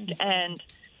fast. And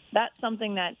that's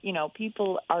something that,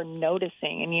 people are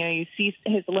noticing. And, you see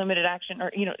his limited action,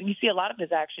 or, you see a lot of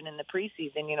his action in the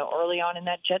preseason. Early on in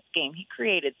that Jets game, he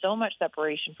created so much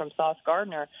separation from Sauce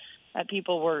Gardner that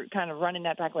people were kind of running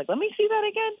that back like, let me see that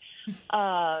again.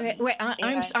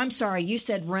 I'm sorry. You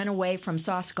said run away from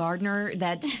Sauce Gardner.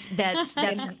 That's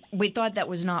we thought that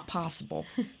was not possible.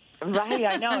 Right,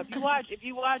 I know. If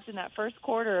you watch in that first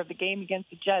quarter of the game against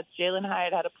the Jets, Jalen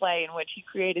Hyatt had a play in which he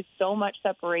created so much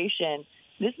separation.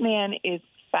 This man is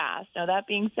fast. Now, that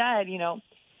being said,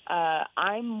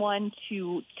 I'm one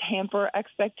to tamper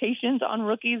expectations on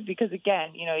rookies because,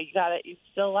 again, you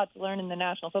still a lot to learn in the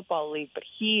National Football League, but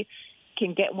he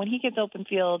can when he gets open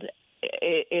field,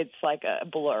 it's like a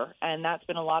blur, and that's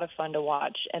been a lot of fun to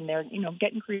watch. And they're,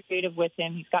 getting creative with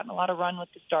him. He's gotten a lot of run with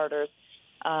the starters.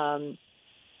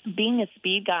 being a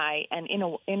speed guy and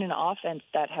in an offense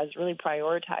that has really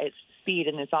prioritized speed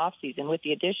in this offseason with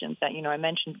the additions that, I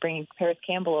mentioned bringing Paris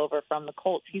Campbell over from the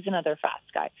Colts. He's another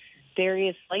fast guy.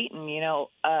 Darius Slayton,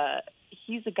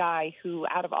 he's a guy who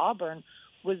out of Auburn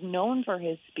was known for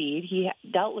his speed. He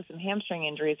dealt with some hamstring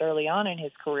injuries early on in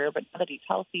his career, but now that he's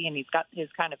healthy and he's got his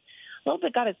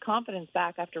got his confidence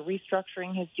back after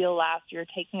restructuring his deal last year,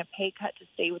 taking a pay cut to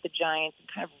stay with the Giants and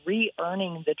kind of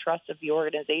re-earning the trust of the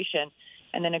organization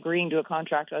and then agreeing to a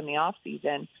contract in the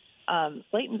offseason.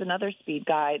 Slayton's another speed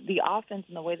guy. The offense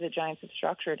and the way the Giants have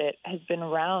structured it has been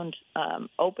around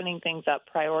opening things up,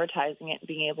 prioritizing it, and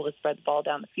being able to spread the ball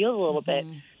down the field a little bit.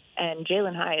 And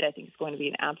Jalen Hyatt, I think, is going to be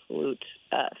an absolute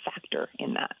factor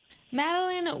in that.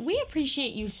 Madeline, we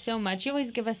appreciate you so much. You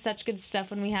always give us such good stuff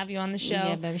when we have you on the show.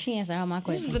 Yeah, baby, she answered all my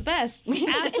questions. This is the best.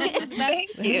 Absolutely the best.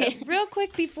 Thank you. Real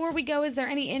quick before we go, is there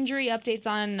any injury updates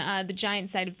on the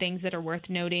Giants side of things that are worth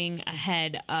noting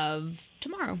ahead of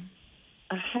tomorrow?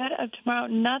 Ahead of tomorrow,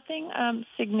 nothing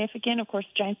significant. Of course,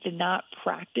 Giants did not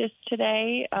practice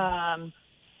today.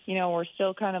 We're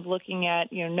still kind of looking at,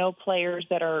 no players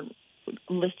that are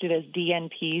listed as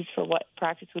DNPs for what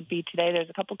practice would be today. There's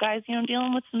a couple guys,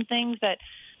 dealing with some things that,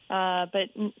 but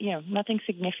nothing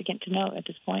significant to note at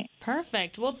this point.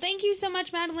 Perfect. Well, thank you so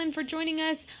much, Madeline, for joining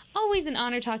us. Always an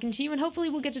honor talking to you, and hopefully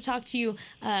we'll get to talk to you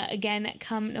again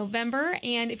come November.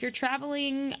 And if you're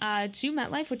traveling to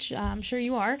MetLife, which I'm sure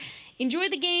you are, enjoy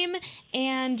the game.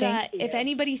 And if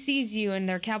anybody sees you and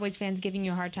they're Cowboys fans giving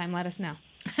you a hard time, let us know.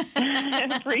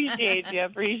 Appreciate you.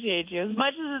 As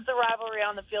much as it's a rivalry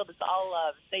on the field, it's all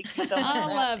love. Thank you so much.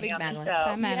 All love. Thanks, Madeline.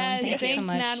 Yes, Thank you so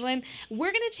much. Madeline.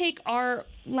 We're going to take our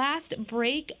last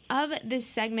break of this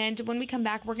segment. When we come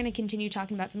back, we're going to continue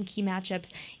talking about some key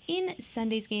matchups in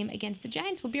Sunday's game against the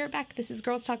Giants. We'll be right back. This is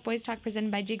Girls Talk, Boys Talk, presented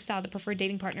by Jigsaw, the preferred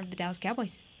dating partner of the Dallas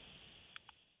Cowboys.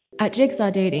 At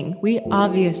Jigsaw Dating, we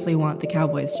obviously want the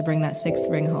Cowboys to bring that sixth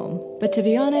ring home. But to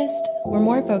be honest, we're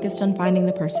more focused on finding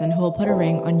the person who will put a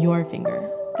ring on your finger.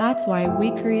 That's why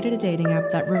we created a dating app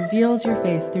that reveals your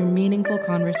face through meaningful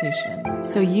conversation,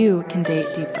 so you can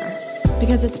date deeper.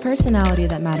 Because it's personality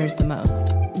that matters the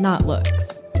most, not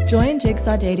looks. Join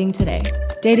Jigsaw Dating today,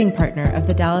 dating partner of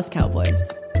the Dallas Cowboys.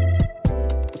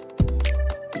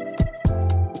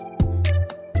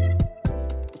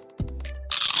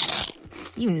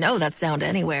 You know that sound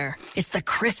anywhere. It's the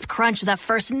crisp crunch of that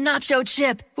first nacho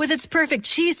chip. With its perfect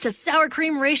cheese to sour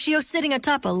cream ratio sitting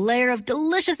atop a layer of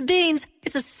delicious beans,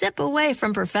 it's a sip away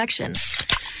from perfection.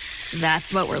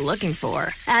 That's what we're looking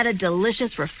for. Add a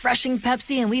delicious, refreshing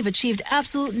Pepsi and we've achieved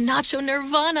absolute nacho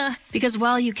nirvana. Because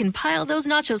while you can pile those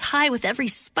nachos high with every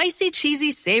spicy, cheesy,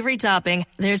 savory topping,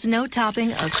 there's no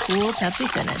topping a cool Pepsi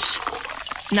finish.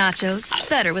 Nachos,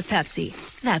 better with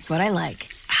Pepsi. That's what I like.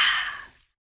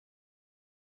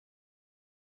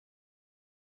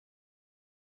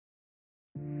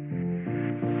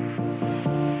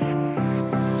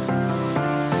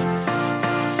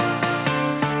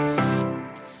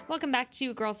 Welcome back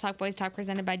to Girls Talk, Boys Talk,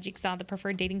 presented by Jigsaw, the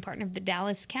preferred dating partner of the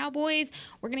Dallas Cowboys.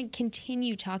 We're going to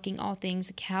continue talking all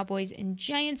things Cowboys and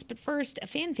Giants, but first, a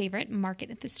fan favorite,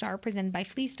 Market at the Star, presented by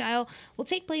Fleestyle, will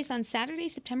take place on Saturday,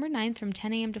 September 9th from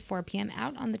 10 a.m. to 4 p.m.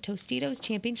 out on the Tostitos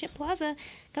Championship Plaza.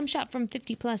 Come shop from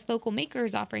 50-plus local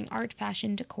makers offering art,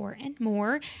 fashion, decor, and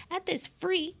more at this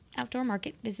free outdoor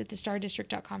market. Visit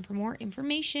thestardistrict.com for more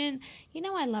information.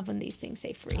 I love when these things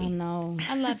say free. I know.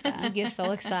 I love that. I get so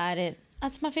excited.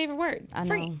 That's my favorite word. I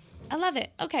Free. know. I love it.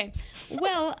 Okay.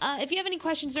 Well, if you have any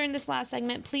questions during this last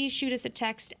segment, please shoot us a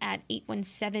text at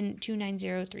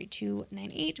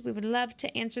 817-290-3298. We would love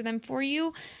to answer them for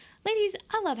you. Ladies,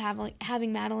 I love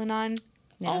having Madeline on.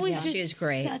 Always just she is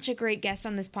great. Such a great guest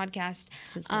on this podcast.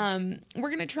 We're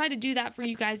going to try to do that for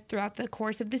you guys throughout the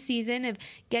course of the season, of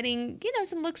getting,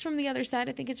 some looks from the other side.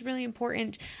 I think it's really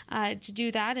important to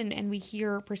do that, and we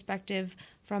hear perspective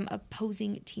from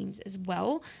opposing teams as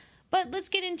well. But let's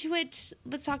get into it.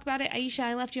 Let's talk about it. Aisha,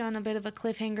 I left you on a bit of a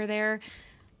cliffhanger there.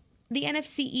 The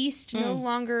NFC East, no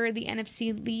longer the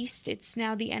NFC Least. It's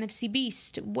now the NFC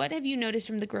Beast. What have you noticed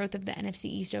from the growth of the NFC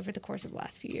East over the course of the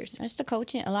last few years? It's the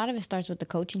coaching. A lot of it starts with the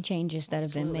coaching changes that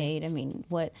have been made. I mean,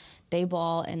 what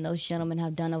Dayball and those gentlemen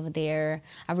have done over there.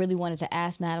 I really wanted to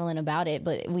ask Madeline about it,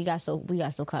 but we got so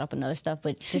caught up in other stuff.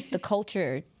 But just the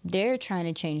culture, they're trying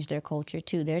to change their culture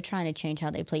too. They're trying to change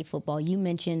how they play football. You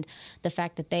mentioned the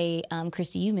fact that they,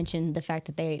 Christy, you mentioned the fact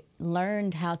that they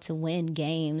learned how to win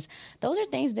games. Those are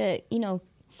things that,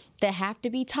 that have to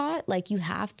be taught. Like, you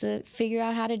have to figure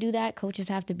out how to do that. Coaches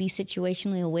have to be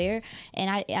situationally aware. And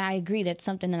I agree, that's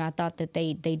something that I thought that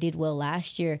they did well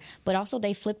last year. But also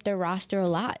they flipped their roster a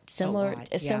lot, similar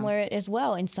as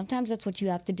well. And sometimes that's what you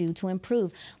have to do to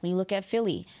improve. When you look at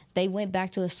Philly, they went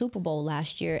back to the Super Bowl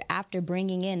last year after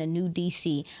bringing in a new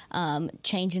DC,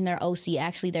 changing their OC.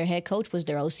 Actually, their head coach was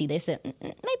their OC. They said,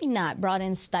 maybe not. Brought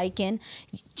in Steichen.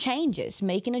 Changes,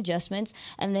 making adjustments.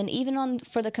 And then even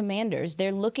for the Commanders,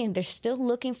 they're still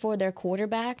looking for their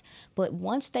quarterback. But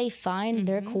once they find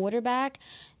their quarterback,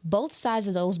 both sides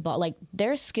of those ball, like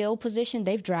their skill position,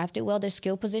 they've drafted well. Their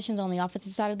skill positions on the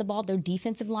offensive side of the ball, their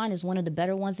defensive line is one of the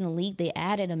better ones in the league. They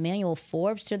added Emmanuel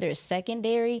Forbes to their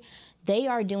secondary. They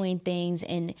are doing things,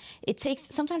 and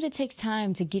sometimes it takes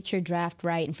time to get your draft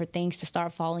right and for things to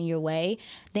start falling your way.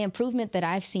 The improvement that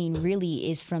I've seen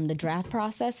really is from the draft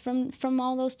process from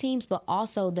all those teams, but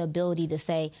also the ability to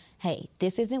say, hey,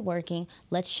 this isn't working.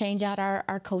 Let's change out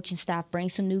our coaching staff, bring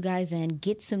some new guys in,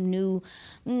 get a new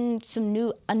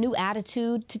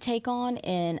attitude to take on.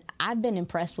 And I've been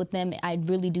impressed with them. I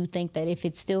really do think that if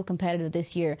it's still competitive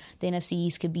this year, the NFC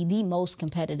East could be the most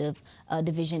competitive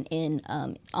division in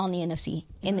the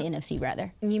NFC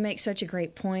rather. You make such a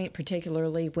great point,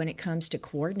 particularly when it comes to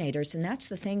coordinators, and that's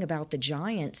the thing about the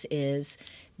Giants is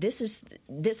this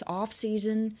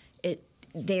offseason,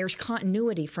 there's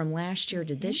continuity from last year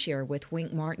to this year with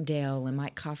Wink Martindale and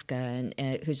Mike Kafka,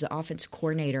 and who's the offensive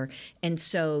coordinator. And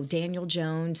so Daniel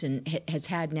Jones has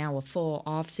had now a full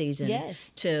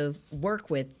offseason to work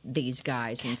with these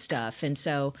guys and stuff. And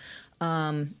so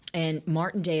and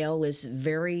Martindale is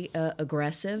very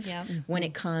aggressive when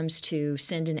it comes to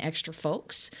sending extra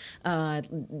folks.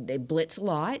 They blitz a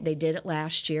lot. They did it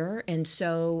last year, and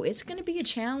so it's going to be a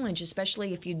challenge,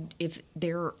 especially if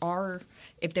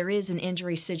there is an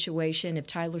injury situation, if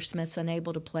Tyler Smith's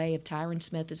unable to play, if Tyron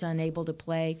Smith is unable to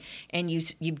play, and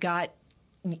you've got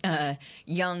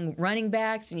young running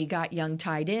backs and you got young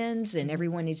tight ends, and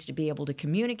everyone needs to be able to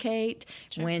communicate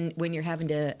when you're having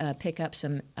to pick up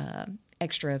some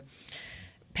extra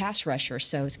pass rushers.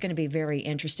 So it's going to be very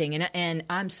interesting. And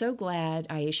I'm so glad,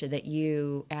 Aisha, that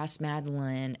you asked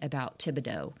Madeline about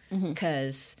Thibodeau,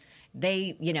 because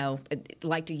they,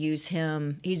 like to use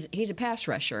him. He's a pass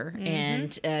rusher,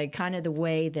 and kind of the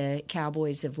way the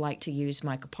Cowboys have liked to use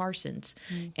Micah Parsons.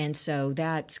 And so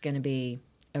that's going to be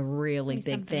a really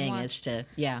big thing,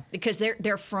 because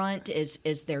their front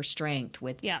is their strength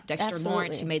with Dexter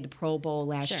Lawrence, who made the Pro Bowl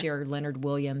last year, Leonard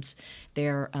Williams.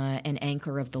 They're an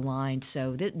anchor of the line.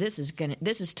 So this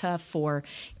is tough for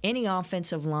any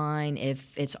offensive line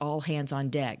if it's all hands on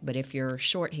deck. But if you're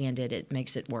shorthanded, it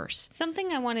makes it worse.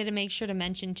 Something I wanted to make sure to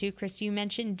mention too, Chris, you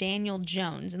mentioned Daniel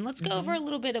Jones, and let's go over a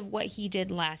little bit of what he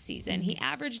did last season. He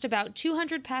averaged about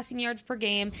 200 passing yards per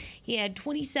game. He had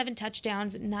 27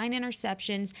 touchdowns, 9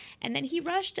 interceptions. And then he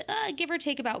rushed, give or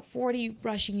take, about 40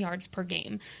 rushing yards per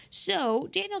game. So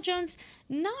Daniel Jones,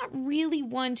 not really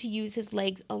one to use his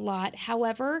legs a lot.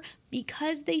 However,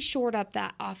 because they shored up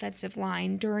that offensive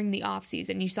line during the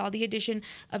offseason, you saw the addition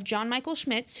of John Michael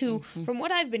Schmitz, who, from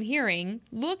what I've been hearing,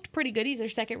 looked pretty good. He's their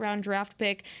second-round draft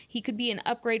pick. He could be an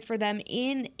upgrade for them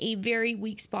in a very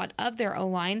weak spot of their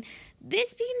O-line.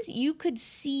 This means you could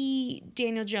see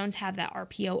Daniel Jones have that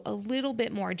RPO a little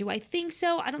bit more. Do I think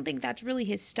so? I don't think that's really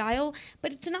his style,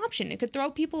 but it's an option. It could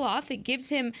throw people off. It gives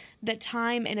him the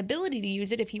time and ability to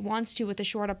use it if he wants to with a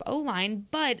short-up O-line.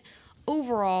 But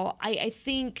overall, I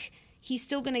think he's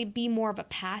still going to be more of a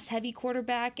pass-heavy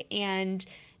quarterback, and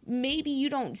maybe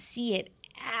you don't see it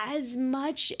as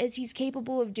much as he's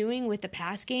capable of doing with the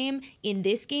pass game in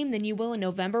this game than you will in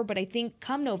November. But I think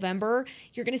come November,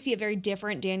 you're going to see a very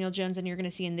different Daniel Jones than you're going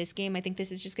to see in this game. I think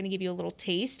this is just going to give you a little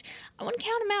taste. I want to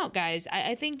count him out, guys.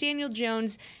 I think Daniel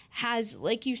Jones has,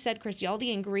 like you said, Christy, all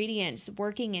the ingredients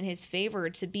working in his favor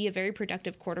to be a very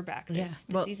productive quarterback this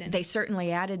season. They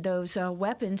certainly added those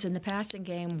weapons in the passing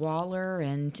game. Waller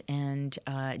and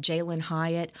Jalen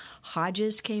Hyatt.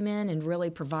 Hodges came in and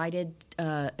really provided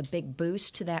a big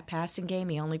boost to that passing game.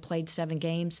 He only played 7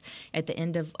 games at the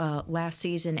end of last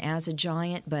season as a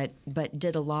Giant, but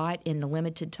did a lot in the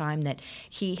limited time that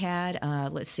he had.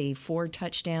 4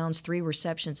 touchdowns, 3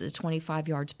 receptions at 25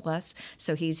 yards plus.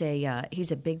 So he's a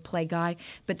big play guy.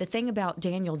 But the thing about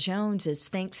Daniel Jones is,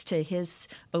 thanks to his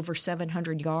over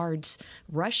 700 yards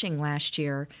rushing last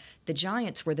year, the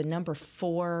Giants were the number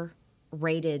 4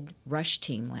 rated rush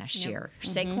team last year.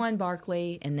 Saquon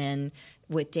Barkley, and then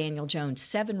with Daniel Jones,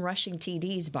 7 rushing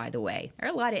TDs, by the way. There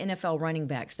are a lot of NFL running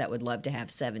backs that would love to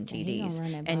have 7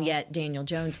 TDs, and yet Daniel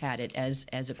Jones had it as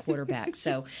a quarterback.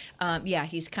 So,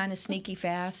 he's kind of sneaky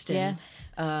fast. And,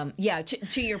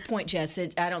 to your point, Jess,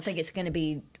 I don't think it's going to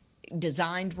be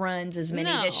designed runs as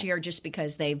many this year just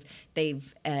because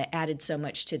they've added so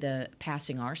much to the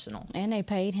passing arsenal. And they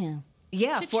paid him.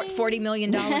 Yeah, $40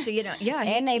 million. Yeah,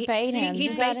 and they paid him.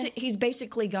 He's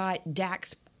basically got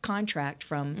Dak's contract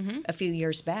from a few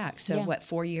years back. So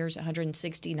 4 years,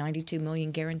 160, 92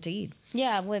 million guaranteed.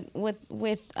 Yeah,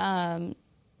 with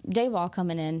Dayball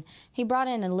coming in, he brought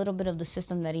in a little bit of the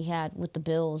system that he had with the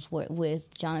Bills with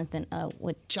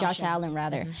Josh Allen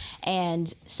rather,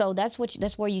 and so that's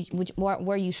where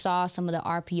you saw some of the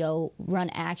RPO run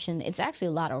action. It's actually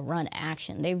a lot of run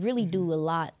action. They really do a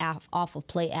lot off of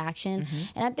play action,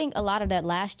 and I think a lot of that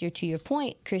last year, to your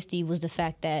point, Christy, was the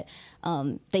fact that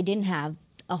they didn't have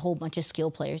a whole bunch of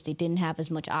skill players. They didn't have as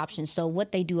much options. So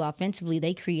what they do offensively,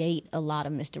 they create a lot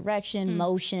of misdirection,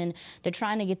 motion. They're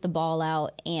trying to get the ball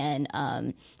out and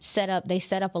They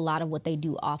set up a lot of what they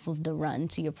do off of the run.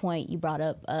 To your point, you brought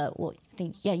up,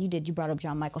 you did. You brought up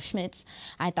John Michael Schmitz.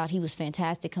 I thought he was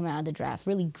fantastic coming out of the draft.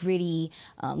 Really gritty,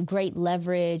 great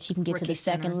leverage. He can get to the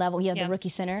second level. The rookie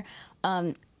center.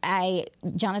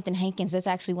 Jonathan Hankins, that's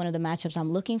actually one of the matchups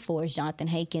I'm looking for, is Jonathan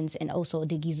Hankins and Oso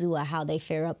Odigizua, how they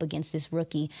fare up against this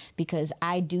rookie, because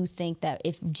I do think that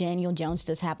if Daniel Jones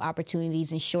does have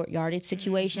opportunities in short yardage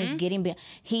situations,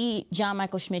 John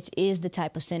Michael Schmitz is the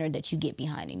type of center that you get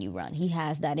behind and you run. He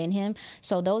has that in him.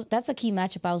 So that's a key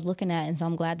matchup I was looking at, and so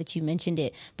I'm glad that you mentioned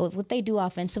it. But what they do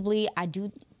offensively,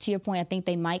 to your point, I think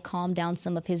they might calm down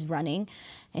some of his running,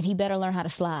 and he better learn how to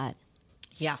slide.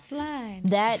 Yeah. Slide.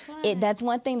 That's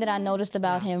one thing that I noticed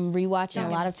about him rewatching a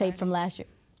lot of tape from last year.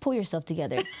 Pull yourself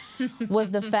together. Was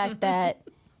the fact that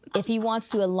if he wants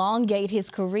to elongate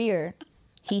his career,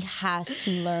 he has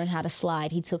to learn how to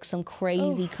slide. He took some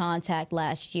crazy contact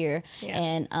last year,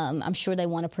 and I'm sure they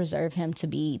want to preserve him to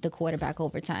be the quarterback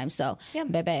over time. So,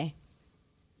 Bebe.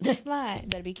 Slide.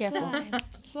 Better be careful.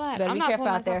 Slide. Better I'm be not careful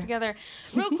pulling out there. myself together.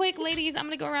 Real quick, ladies, I'm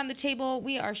going to go around the table.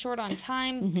 We are short on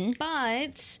time,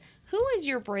 but who is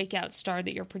your breakout star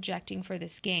that you're projecting for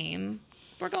this game?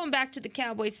 We're going back to the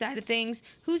Cowboys side of things.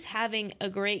 Who's having a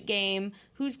great game?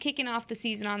 Who's kicking off the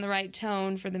season on the right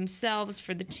tone for themselves,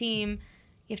 for the team?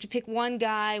 You have to pick one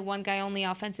guy only,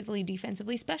 offensively,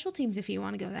 defensively, special teams if you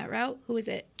want to go that route. Who is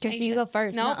it? Kirsty, you go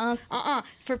first. No,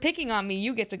 For picking on me,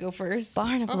 you get to go first.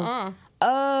 Barnacles.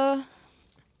 I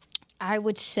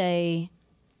would say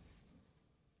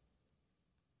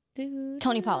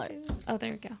Tony Pollard. Oh,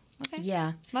 there we go. Okay.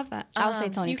 Yeah. Love that. I'll say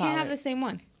Tony Pollard. You can't have the same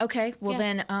one. Okay. Well,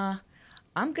 then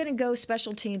I'm going to go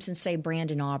special teams and say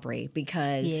Brandon Aubrey,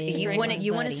 because you want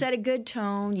to set a good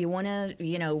tone. You want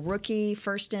to, rookie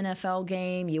first NFL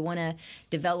game. You want to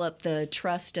develop the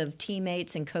trust of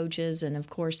teammates and coaches and, of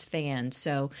course, fans.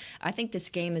 So I think this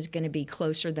game is going to be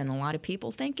closer than a lot of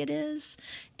people think it is.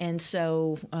 And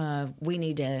so we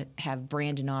need to have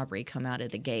Brandon Aubrey come out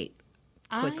of the gate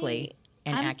quickly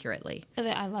and accurately.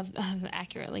 I love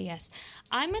accurately, yes.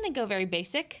 I'm going to go very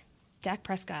basic. Dak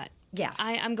Prescott. Yeah.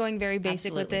 I'm going very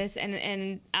basic Absolutely. with this,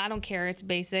 and I don't care. It's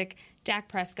basic. Dak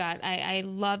Prescott, I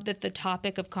love that the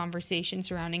topic of conversation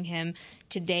surrounding him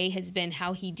today has been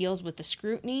how he deals with the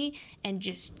scrutiny and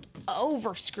just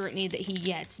over-scrutiny that he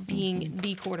gets being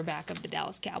the quarterback of the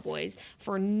Dallas Cowboys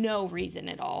for no reason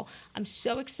at all. I'm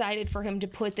so excited for him to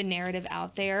put the narrative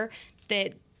out there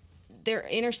that their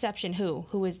interception,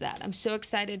 who is that? I'm so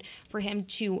excited for him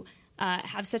to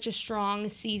have such a strong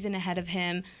season ahead of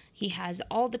him. He has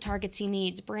all the targets he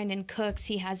needs. Brandon Cooks.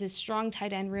 He has his strong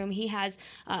tight end room. He has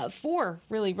 4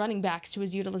 really running backs to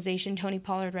his utilization. Tony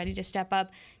Pollard ready to step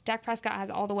up. Dak Prescott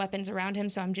has all the weapons around him,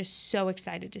 so I'm just so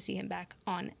excited to see him back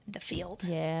on the field.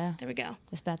 Yeah. There we go.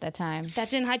 It's about that time. If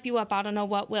that didn't hype you up, I don't know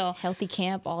what will. Healthy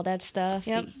camp, all that stuff.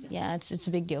 Yep. Yeah, it's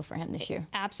a big deal for him this year.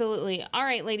 Absolutely. All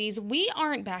right, ladies, we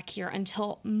aren't back here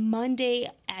until Monday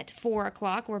at 4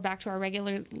 o'clock. We're back to our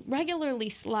regularly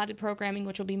slotted programming,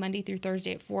 which will be Monday through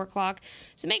Thursday at 4 o'clock.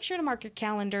 So make sure to mark your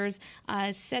calendars.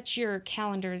 Set your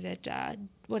calendars at,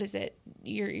 what is it?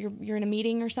 You're in a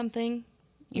meeting or something?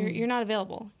 You're not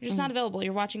available. You're just not available.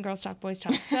 You're watching Girls Talk, Boys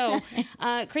Talk. So,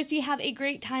 Christy, have a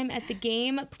great time at the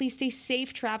game. Please stay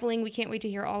safe traveling. We can't wait to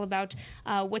hear all about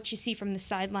what you see from the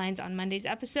sidelines on Monday's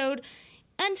episode.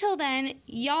 Until then,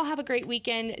 y'all have a great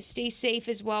weekend. Stay safe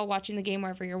as well, watching the game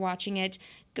wherever you're watching it.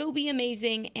 Go be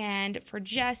amazing. And for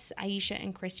Jess, Aisha,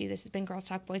 and Christy, this has been Girls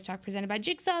Talk, Boys Talk, presented by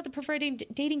Jigsaw, the preferred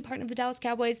dating partner of the Dallas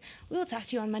Cowboys. We will talk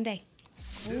to you on Monday.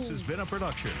 This has been a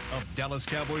production of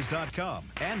DallasCowboys.com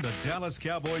and the Dallas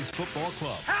Cowboys Football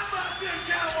Club. How about this,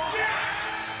 Cowboys?